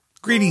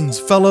Greetings,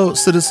 fellow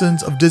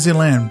citizens of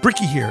Disneyland.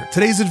 Bricky here.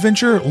 Today's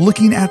adventure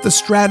looking at the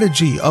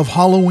strategy of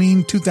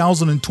Halloween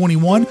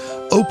 2021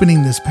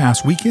 opening this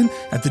past weekend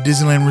at the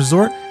Disneyland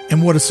Resort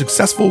and what a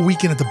successful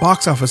weekend at the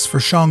box office for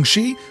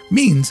Shang-Chi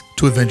means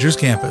to Avengers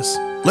Campus.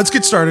 Let's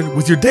get started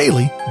with your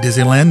daily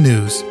Disneyland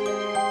news.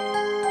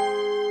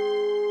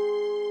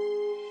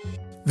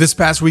 This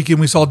past weekend,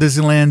 we saw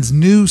Disneyland's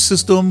new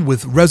system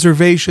with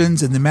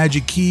reservations and the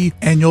Magic Key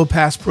annual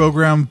pass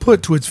program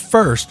put to its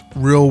first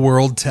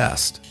real-world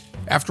test.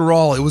 After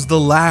all, it was the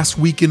last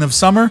weekend of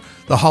summer,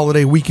 the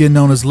holiday weekend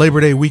known as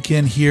Labor Day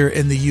weekend here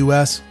in the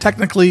U.S.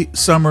 Technically,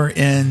 summer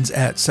ends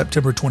at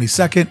September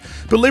 22nd,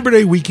 but Labor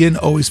Day weekend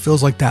always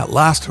feels like that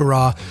last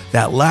hurrah,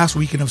 that last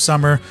weekend of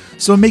summer,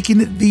 so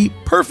making it the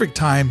perfect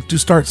time to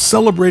start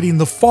celebrating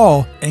the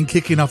fall and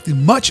kicking off the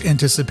much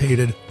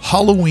anticipated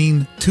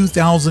Halloween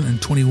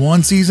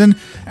 2021 season.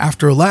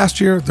 After last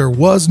year, there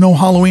was no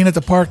Halloween at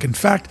the park. In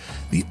fact,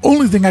 the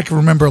only thing I can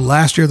remember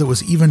last year that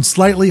was even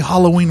slightly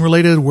Halloween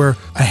related were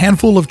a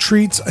handful of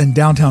treats in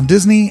downtown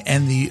Disney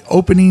and the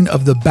opening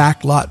of the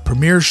Backlot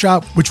Premiere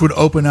Shop, which would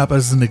open up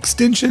as an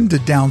extension to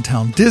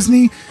downtown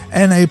Disney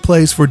and a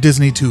place for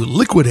Disney to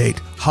liquidate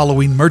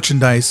Halloween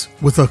merchandise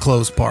with a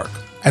closed park.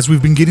 As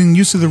we've been getting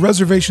used to the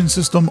reservation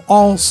system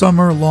all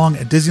summer long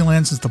at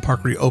Disneyland since the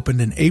park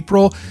reopened in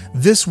April,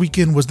 this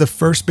weekend was the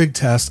first big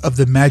test of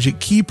the Magic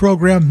Key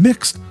program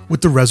mixed with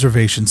the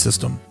reservation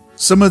system.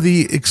 Some of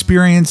the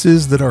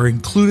experiences that are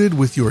included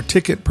with your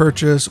ticket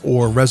purchase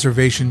or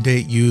reservation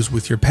date used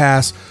with your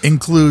pass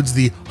includes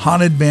the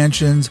Haunted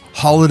Mansion's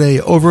Holiday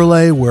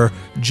Overlay, where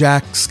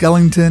Jack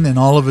Skellington and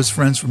all of his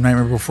friends from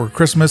Nightmare Before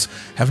Christmas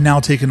have now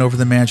taken over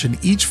the mansion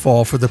each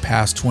fall for the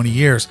past 20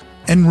 years,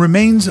 and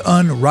remains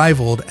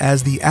unrivaled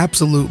as the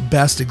absolute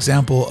best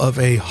example of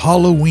a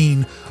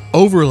Halloween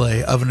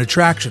overlay of an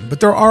attraction. But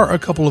there are a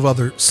couple of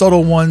other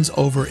subtle ones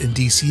over in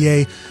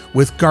DCA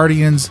with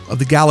Guardians of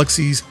the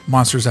Galaxy's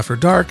Monsters After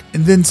Dark,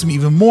 and then some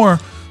even more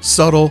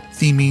subtle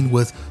theming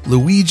with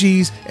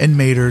Luigi's and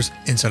Mater's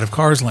inside of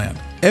Cars Land.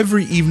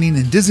 Every evening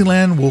in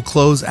Disneyland will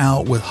close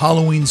out with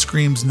Halloween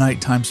Screams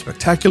Nighttime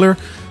Spectacular,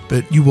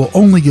 but you will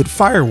only get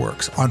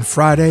fireworks on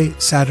Friday,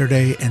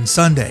 Saturday, and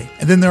Sunday.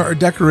 And then there are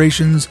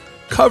decorations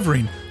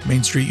covering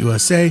Main Street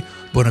USA,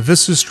 Buena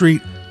Vista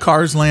Street,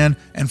 Cars Land,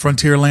 and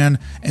Frontierland,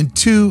 and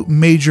two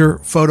major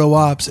photo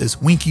ops as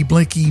Winky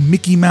Blinky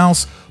Mickey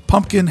Mouse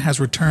Pumpkin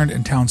has returned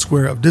in Town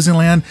Square of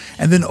Disneyland,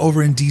 and then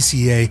over in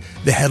DCA,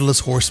 the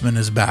Headless Horseman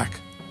is back.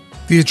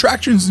 The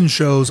attractions and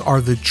shows are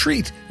the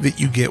treat that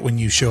you get when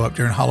you show up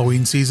during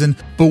Halloween season,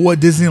 but what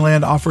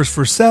Disneyland offers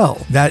for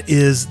sale, that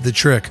is the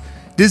trick.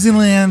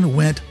 Disneyland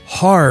went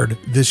hard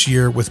this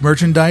year with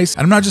merchandise.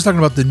 And I'm not just talking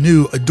about the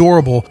new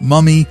adorable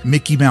Mummy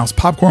Mickey Mouse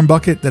popcorn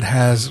bucket that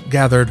has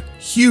gathered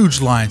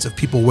huge lines of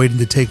people waiting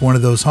to take one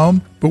of those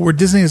home. But where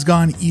Disney has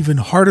gone even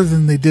harder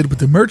than they did with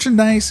the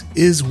merchandise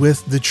is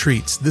with the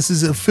treats. This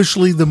is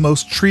officially the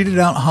most treated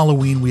out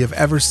Halloween we have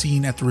ever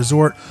seen at the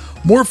resort.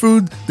 More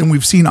food than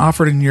we've seen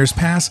offered in years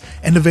past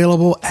and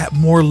available at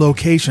more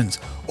locations.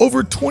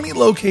 Over 20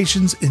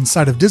 locations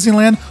inside of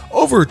Disneyland,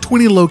 over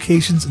 20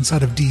 locations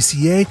inside of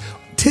DCA,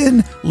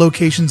 10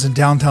 locations in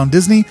downtown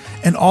Disney,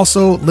 and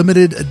also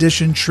limited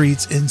edition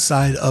treats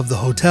inside of the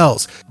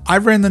hotels. I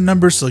ran the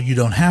numbers so you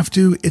don't have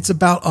to. It's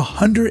about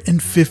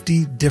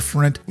 150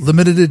 different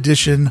limited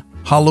edition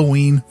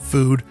Halloween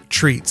food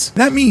treats.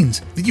 That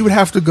means that you would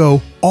have to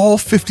go all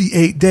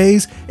 58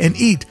 days and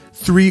eat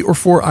 3 or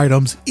 4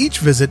 items each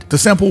visit to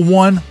sample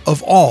one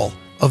of all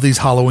of these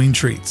Halloween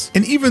treats.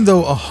 And even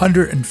though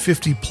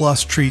 150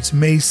 plus treats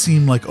may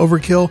seem like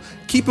overkill,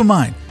 keep in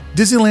mind,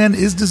 Disneyland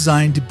is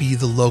designed to be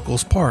the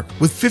locals' park.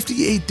 With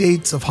 58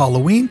 dates of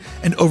Halloween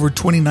and over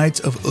 20 nights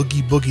of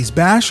Oogie Boogie's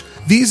Bash,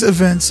 these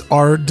events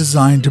are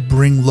designed to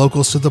bring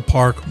locals to the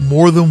park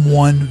more than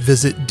one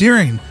visit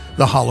during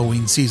the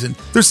Halloween season.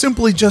 There's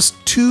simply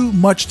just too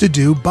much to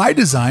do by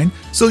design,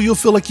 so you'll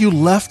feel like you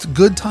left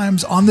good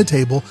times on the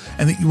table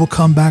and that you will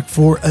come back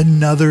for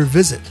another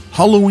visit.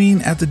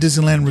 Halloween at the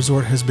Disneyland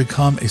Resort has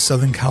become a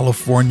Southern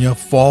California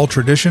fall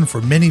tradition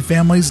for many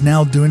families,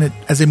 now doing it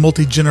as a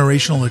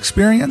multi-generational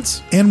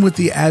experience. And with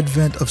the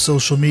advent of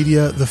social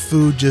media, the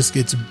food just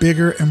gets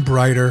bigger and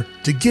brighter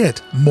to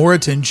get more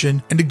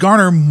attention and to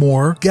garner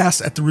more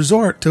guests at the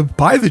resort to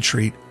buy the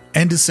treat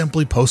and to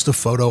simply post a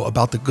photo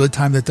about the good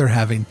time that they're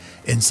having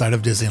inside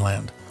of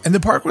Disneyland. And the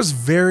park was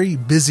very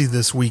busy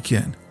this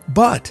weekend,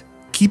 but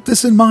keep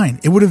this in mind,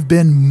 it would have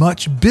been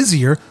much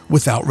busier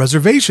without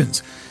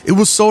reservations. It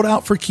was sold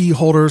out for key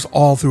holders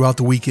all throughout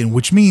the weekend,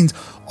 which means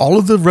all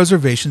of the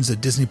reservations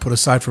that Disney put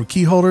aside for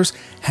key holders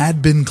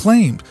had been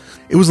claimed.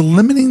 It was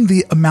limiting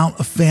the amount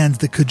of fans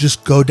that could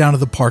just go down to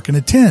the park and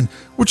attend,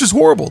 which is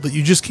horrible that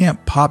you just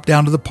can't pop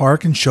down to the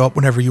park and show up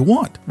whenever you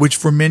want, which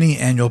for many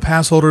annual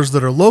pass holders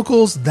that are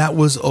locals, that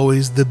was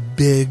always the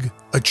big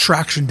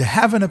attraction to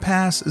having a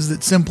pass, is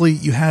that simply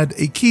you had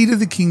a key to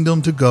the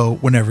kingdom to go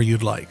whenever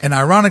you'd like. And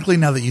ironically,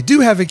 now that you do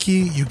have a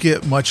key, you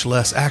get much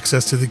less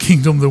access to the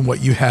kingdom than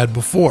what you had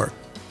before.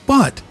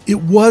 But it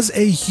was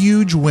a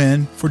huge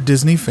win for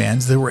Disney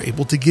fans that were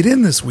able to get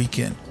in this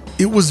weekend.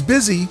 It was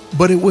busy,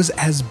 but it was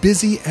as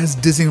busy as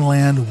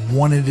Disneyland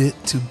wanted it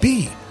to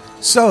be,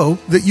 so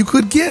that you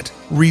could get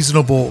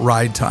reasonable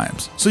ride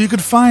times, so you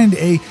could find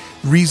a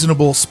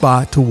reasonable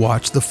spot to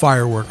watch the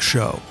fireworks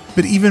show.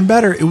 But even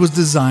better, it was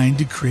designed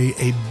to create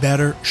a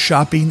better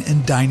shopping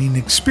and dining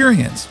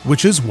experience,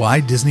 which is why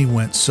Disney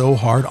went so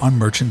hard on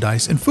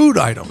merchandise and food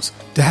items,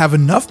 to have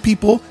enough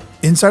people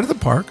inside of the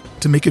park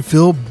to make it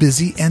feel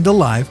busy and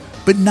alive,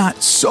 but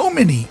not so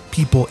many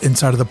people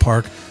inside of the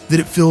park that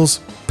it feels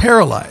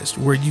paralyzed,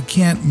 where you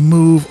can't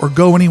move or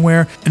go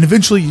anywhere, and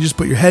eventually you just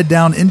put your head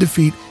down in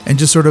defeat and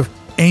just sort of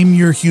aim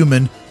your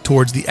human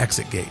towards the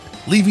exit gate,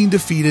 leaving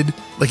defeated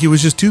like it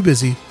was just too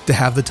busy to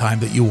have the time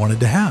that you wanted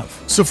to have.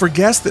 So for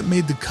guests that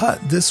made the cut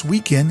this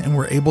weekend and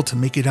were able to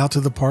make it out to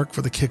the park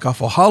for the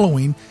kickoff of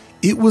Halloween,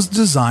 it was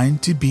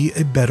designed to be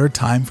a better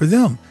time for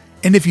them.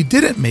 And if you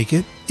didn't make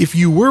it, if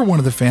you were one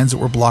of the fans that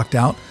were blocked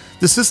out,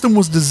 the system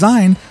was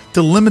designed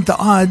to limit the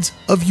odds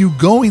of you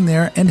going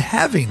there and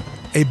having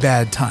a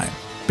bad time.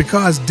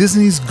 Because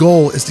Disney's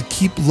goal is to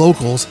keep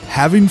locals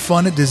having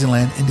fun at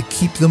Disneyland and to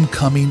keep them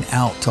coming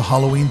out to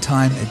Halloween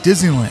time at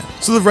Disneyland.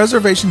 So the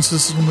reservation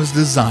system was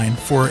designed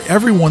for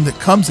everyone that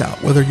comes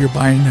out, whether you're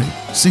buying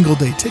a single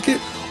day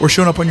ticket or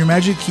showing up on your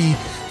Magic Key,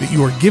 that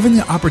you are given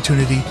the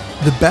opportunity,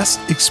 the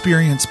best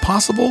experience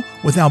possible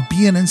without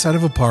being inside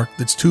of a park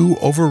that's too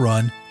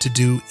overrun to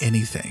do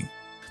anything.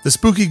 The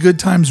Spooky Good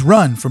Times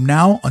run from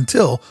now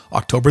until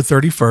October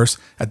 31st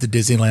at the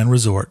Disneyland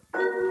Resort.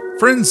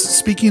 Friends,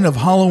 speaking of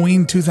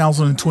Halloween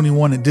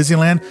 2021 at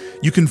Disneyland,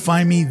 you can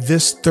find me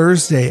this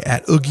Thursday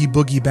at Oogie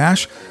Boogie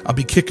Bash. I'll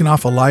be kicking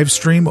off a live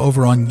stream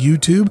over on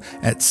YouTube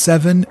at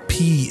 7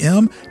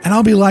 p.m. and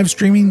I'll be live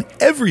streaming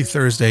every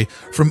Thursday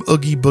from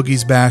Oogie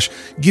Boogie's Bash,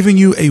 giving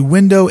you a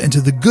window into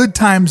the good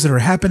times that are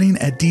happening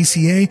at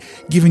DCA,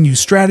 giving you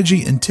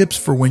strategy and tips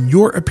for when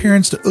your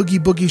appearance to Oogie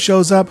Boogie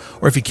shows up,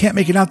 or if you can't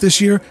make it out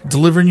this year,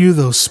 delivering you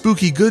those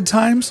spooky good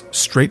times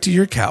straight to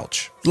your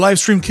couch. The live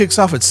stream kicks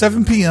off at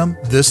 7 p.m.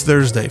 this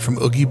Thursday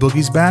from Oogie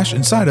Boogie's Bash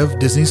inside of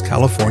Disney's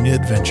California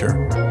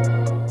Adventure.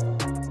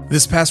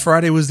 This past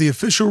Friday was the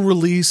official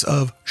release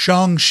of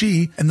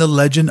Shang-Chi and the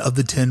Legend of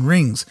the Ten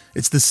Rings.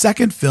 It's the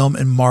second film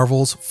in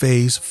Marvel's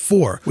Phase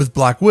 4, with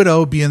Black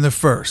Widow being the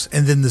first.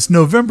 And then this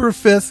November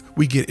 5th,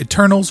 we get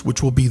Eternals,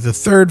 which will be the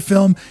third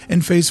film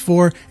in Phase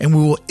 4, and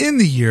we will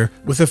end the year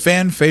with a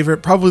fan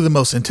favorite, probably the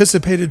most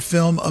anticipated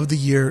film of the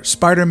year,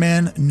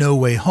 Spider-Man No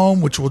Way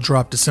Home, which will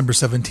drop December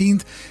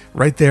 17th,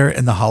 right there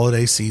in the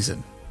holiday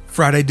season.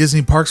 Friday,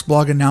 Disney Parks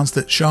blog announced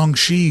that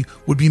Shang-Chi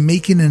would be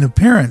making an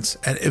appearance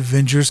at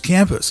Avengers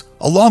Campus,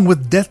 along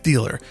with Death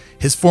Dealer,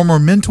 his former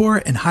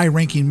mentor and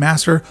high-ranking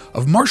master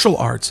of martial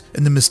arts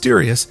in the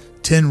mysterious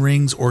Ten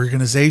Rings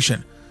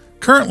organization.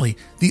 Currently,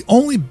 the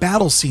only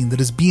battle scene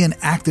that is being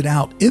acted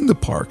out in the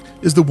park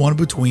is the one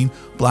between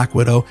Black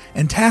Widow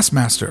and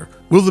Taskmaster.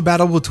 Will the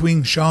battle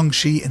between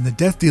Shang-Chi and the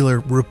Death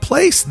Dealer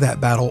replace that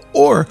battle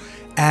or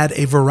add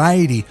a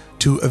variety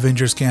to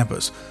Avengers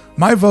Campus?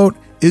 My vote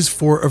is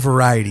for a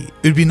variety.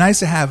 It'd be nice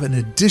to have an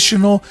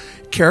additional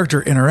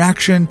character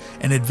interaction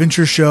and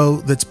adventure show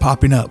that's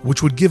popping up,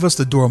 which would give us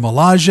the Dora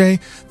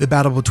Milaje, the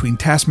battle between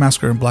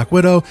Taskmaster and Black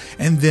Widow,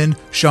 and then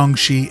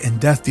Shang-Chi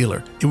and Death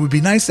Dealer. It would be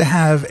nice to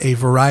have a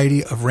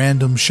variety of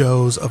random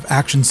shows of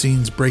action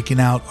scenes breaking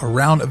out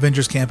around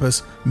Avengers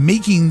Campus,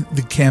 making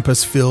the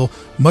campus feel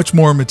much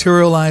more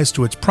materialized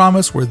to its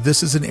promise, where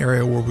this is an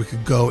area where we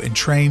could go and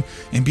train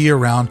and be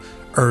around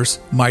Earth's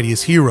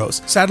mightiest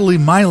heroes. Sadly,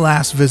 my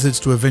last visits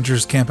to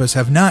Avengers Campus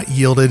have not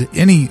yielded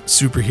any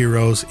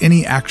superheroes,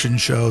 any action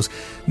shows,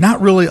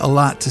 not really a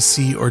lot to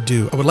see or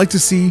do. I would like to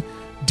see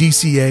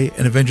DCA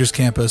and Avengers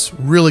Campus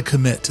really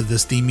commit to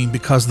this theming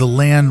because the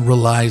land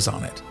relies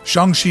on it.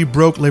 Shang-Chi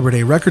broke Labor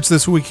Day records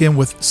this weekend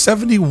with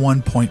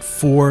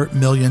 $71.4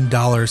 million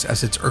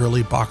as its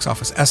early box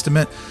office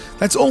estimate.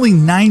 That's only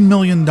 $9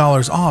 million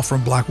off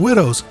from Black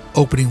Widow's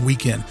opening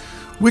weekend,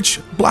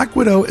 which Black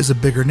Widow is a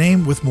bigger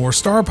name with more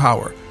star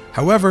power.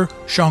 However,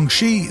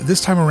 Shang-Chi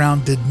this time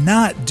around did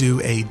not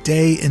do a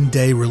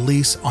day-and-day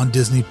release on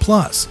Disney+,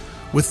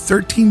 with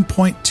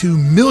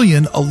 $13.2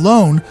 million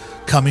alone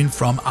coming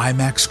from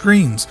IMAX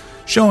screens,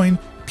 showing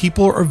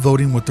people are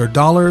voting with their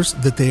dollars,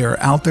 that they are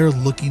out there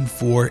looking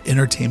for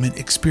entertainment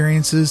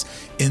experiences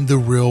in the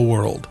real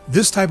world.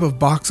 This type of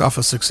box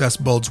office success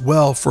bodes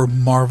well for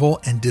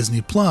Marvel and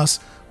Disney+,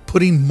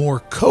 putting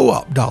more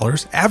co-op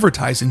dollars,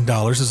 advertising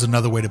dollars is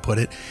another way to put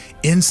it,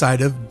 inside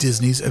of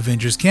Disney's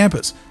Avengers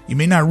Campus. You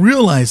may not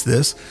realize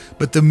this,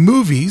 but the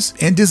movies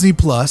and Disney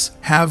Plus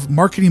have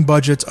marketing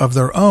budgets of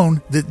their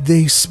own that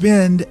they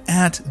spend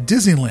at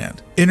Disneyland.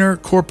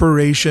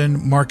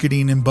 Intercorporation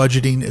marketing and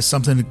budgeting is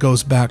something that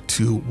goes back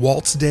to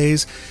Walt's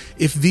days.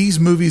 If these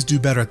movies do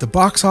better at the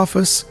box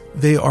office,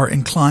 they are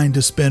inclined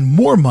to spend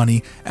more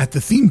money at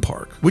the theme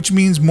park, which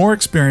means more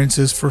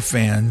experiences for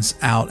fans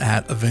out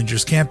at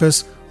Avengers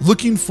Campus.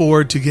 Looking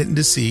forward to getting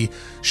to see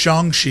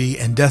Shang-Chi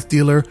and Death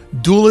Dealer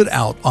duel it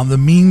out on the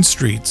mean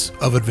streets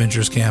of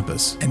Avengers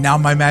Campus. And now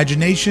my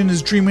imagination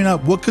is dreaming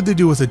up what could they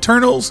do with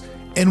Eternals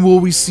And will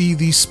we see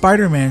the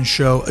Spider-Man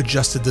show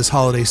adjusted this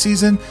holiday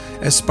season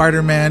as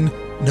Spider-Man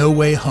No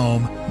Way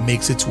Home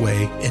makes its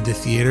way into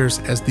theaters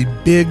as the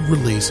big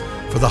release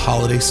for the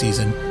holiday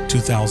season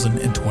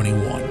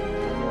 2021?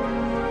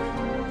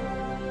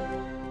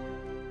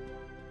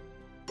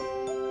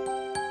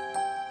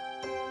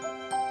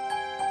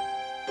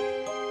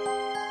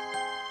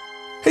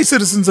 Hey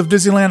citizens of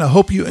Disneyland, I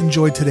hope you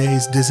enjoyed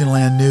today's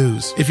Disneyland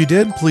news. If you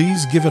did,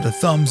 please give it a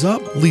thumbs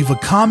up, leave a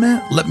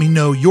comment, let me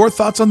know your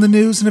thoughts on the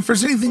news, and if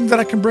there's anything that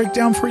I can break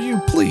down for you,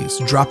 please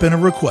drop in a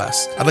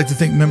request. I'd like to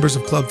thank members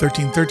of Club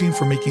 1313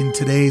 for making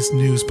today's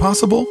news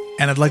possible,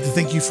 and I'd like to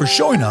thank you for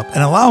showing up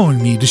and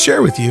allowing me to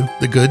share with you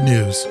the good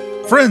news.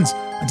 Friends,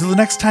 until the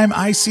next time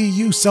I see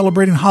you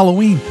celebrating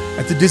Halloween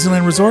at the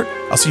Disneyland Resort,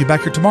 I'll see you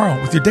back here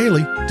tomorrow with your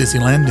daily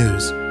Disneyland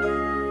news.